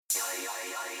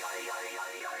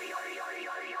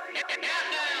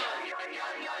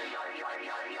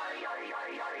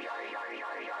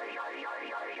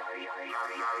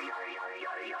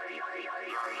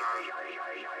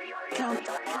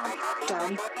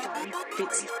Countdown.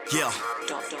 Beats. Yeah.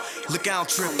 Look, I don't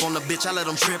trip on the bitch, I let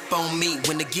them trip on me.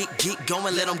 When the get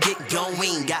going, let them get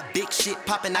going. Got big shit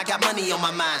poppin', I got money on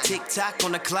my mind. Tick-tock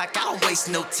on the clock, I don't waste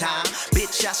no time.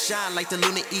 Bitch, I shine like the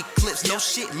lunar eclipse. No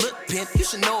shit, look, pimp, you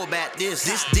should know about this.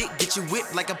 This dick get you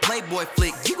whipped like a Playboy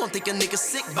flick. You gon' think a nigga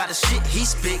sick by the shit he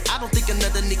spit. I don't think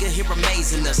another nigga here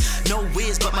amazing us. No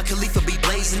whiz, but my Khalifa be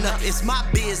blazing up. It's my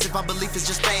biz if my belief is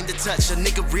just fame to touch. A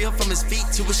nigga real from his feet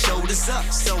to his shoulders up.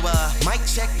 So, mic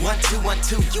check, 1, 2, 1,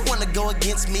 2. You wanna go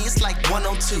against me, it's like 1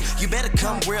 on 2. You better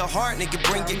come real hard, nigga,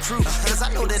 bring your crew. Cause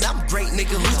I know that I'm great,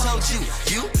 nigga, who told you?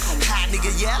 You? Hi,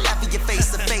 nigga, yeah, I laugh in your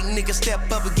face. A fake nigga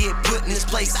step up and get put in his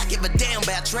place. I give a damn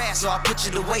about trash, so I'll put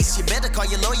you to waste. You better call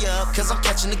your lawyer up, cause I'm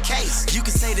catching the case. You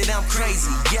can say that I'm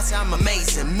crazy, yes, I'm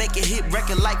amazing. Make a hit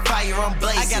record like fire, I'm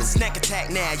blazing. I got a snack attack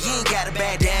now, you ain't gotta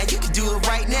bad down. You can do it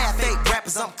right now, fake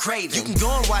rappers, I'm craving. You can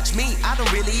go and watch me, I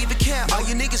don't really even care. All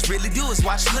you niggas really do is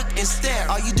watch, look, and stare.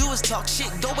 All you do is talk shit,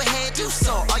 go ahead, do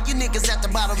so. All you niggas at the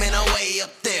bottom and I'm way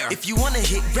up there. If you wanna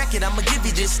hit record, I'ma give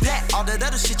you this, that. All that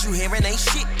other shit you hearing ain't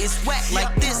shit, it's whack.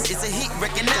 Like this, it's a hit,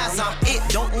 recognize I'm it.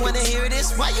 Don't wanna hear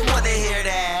this, why you wanna hear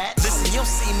that? Listen, you don't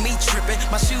see me trippin',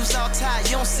 my shoes all tied,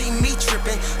 you don't see me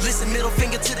trippin'. Listen, middle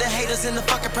finger to the haters and the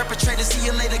fucking perpetrators. See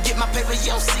you later, get my paper,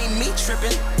 you don't see me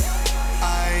trippin'.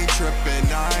 I ain't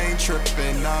trippin', I ain't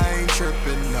trippin', I ain't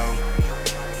trippin', no.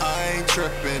 I ain't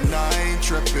trippin', I ain't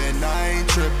trippin', I ain't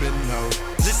trippin', no.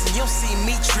 Listen, you don't see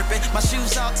me trippin', my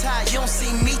shoes all tied, you don't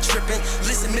see me trippin'.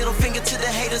 Listen, middle finger to the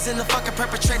haters and the fucking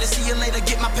perpetrators. See you later,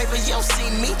 get my paper, you don't see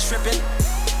me trippin'.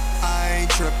 I ain't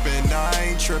trippin', I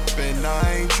ain't trippin',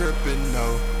 I ain't trippin',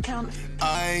 no.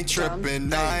 I ain't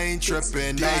trippin', I ain't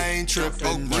trippin', I ain't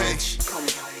trippin', no.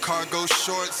 Cargo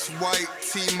shorts, white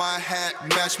tee, my hat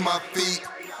match my feet.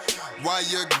 Why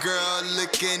your girl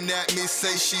looking at me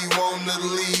say she wanna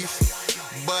leave?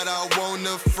 But I want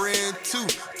a friend too,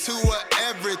 to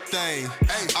everything.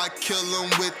 I kill 'em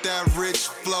with that rich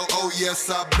flow, oh yes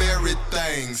I bury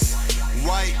things.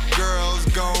 White girls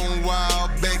gone wild,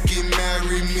 Becky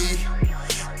marry me.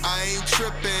 I ain't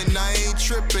trippin',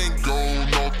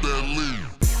 gone off that lead.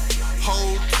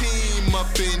 Whole team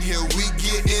up in here, we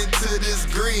get into this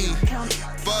green.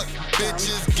 Fuck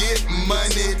bitches, get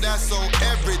money, that's on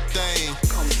everything.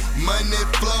 Money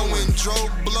flowing,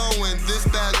 dope blowing, this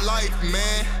that life,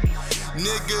 man.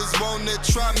 Niggas wanna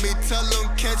try me, tell them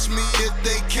catch me if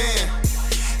they can.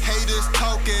 Haters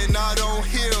talking, I don't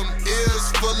hear them,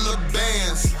 ears full of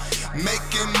bands.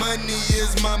 Making money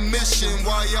is my mission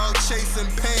while y'all chasing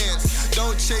pants.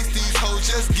 Don't chase these hoes,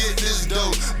 just get this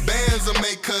dough. Bands will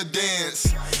make her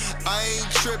dance. I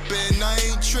ain't trippin',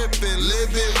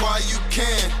 live it while you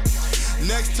can.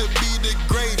 Next to be the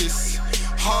greatest,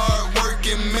 hard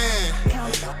working man.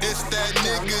 It's that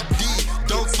nigga D,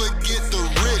 don't forget the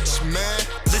rich, man.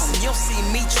 Listen, you don't see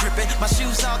me trippin', my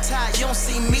shoes all tied, you don't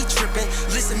see me trippin'.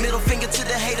 Listen, middle finger to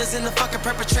the haters and the fucking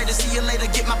perpetrators. See you later,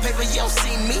 get my paper, you don't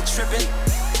see me trippin'.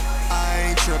 I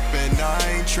ain't trippin', I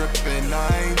ain't trippin',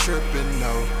 I ain't trippin',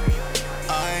 no.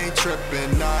 I ain't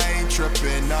trippin', I ain't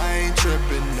trippin', I ain't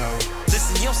trippin', no.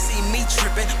 Listen, you don't see me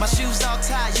trippin', my shoes all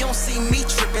tied, you don't see me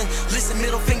trippin'. Listen,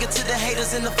 middle finger to the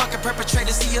haters and the fucking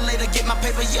perpetrators. See you later, get my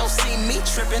paper, you don't see me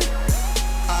trippin'.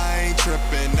 I ain't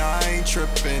trippin', I ain't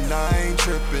trippin', I ain't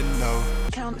trippin', no.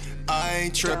 I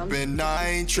ain't trippin', I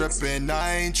ain't trippin',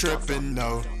 I ain't trippin',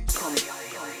 no.